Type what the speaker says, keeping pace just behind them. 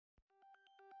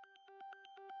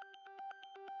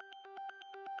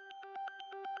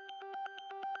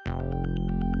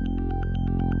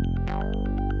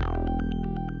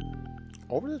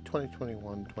Over the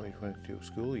 2021-2022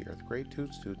 school year, the grade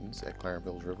 2 students at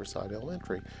Clarenville's Riverside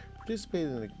Elementary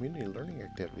participated in a community learning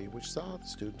activity which saw the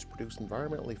students produce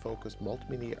environmentally focused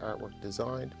multimedia artwork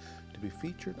designed to be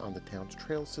featured on the town's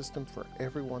trail system for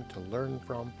everyone to learn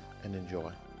from and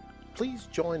enjoy. Please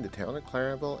join the town of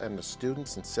Clarenville and the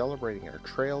students in celebrating our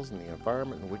trails and the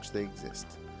environment in which they exist.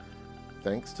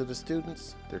 Thanks to the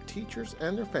students, their teachers,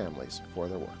 and their families for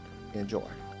their work. Enjoy.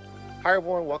 Hi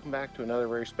everyone, welcome back to another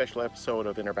very special episode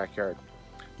of In Our Backyard.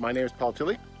 My name is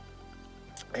Tilley,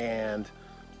 and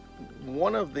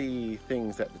one of the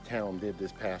things that the town did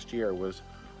this past year was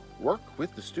work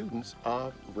with the students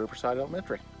of Riverside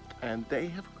Elementary, and they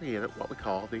have created what we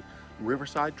call the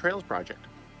Riverside Trails Project.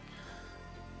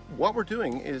 What we're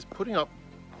doing is putting up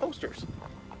posters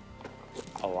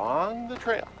along the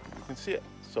trail. You can see it.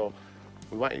 So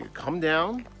we want you to come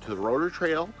down to the Rotary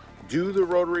Trail, do the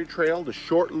Rotary Trail, the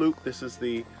short loop. This is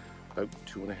the about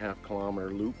 2.5 kilometer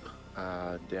loop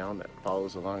down that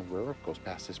follows along the river, goes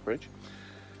past this bridge,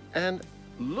 and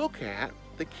look at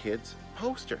the kids'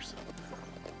 posters.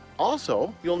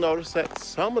 Also, you'll notice that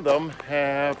some of them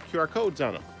have QR codes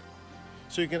on them.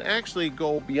 So you can actually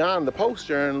go beyond the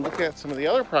poster and look at some of the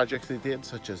other projects they did,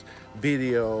 such as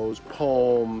videos,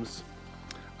 poems,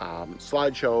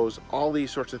 slideshows, all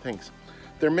these sorts of things.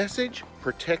 Their message: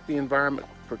 protect the environment,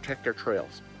 protect our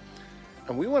trails.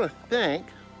 And we want to thank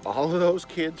all of those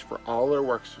kids for all their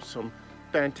work. So some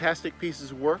fantastic pieces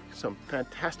of work, some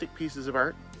fantastic pieces of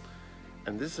art.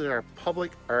 And this is our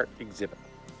public art exhibit.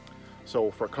 So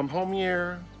for Come Home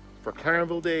Year, for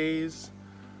Clarenville Days,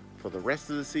 for the rest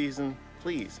of the season,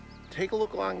 please take a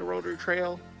look along the Rotary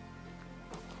Trail,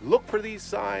 look for these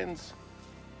signs,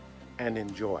 and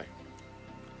enjoy.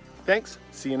 Thanks,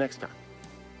 see you next time.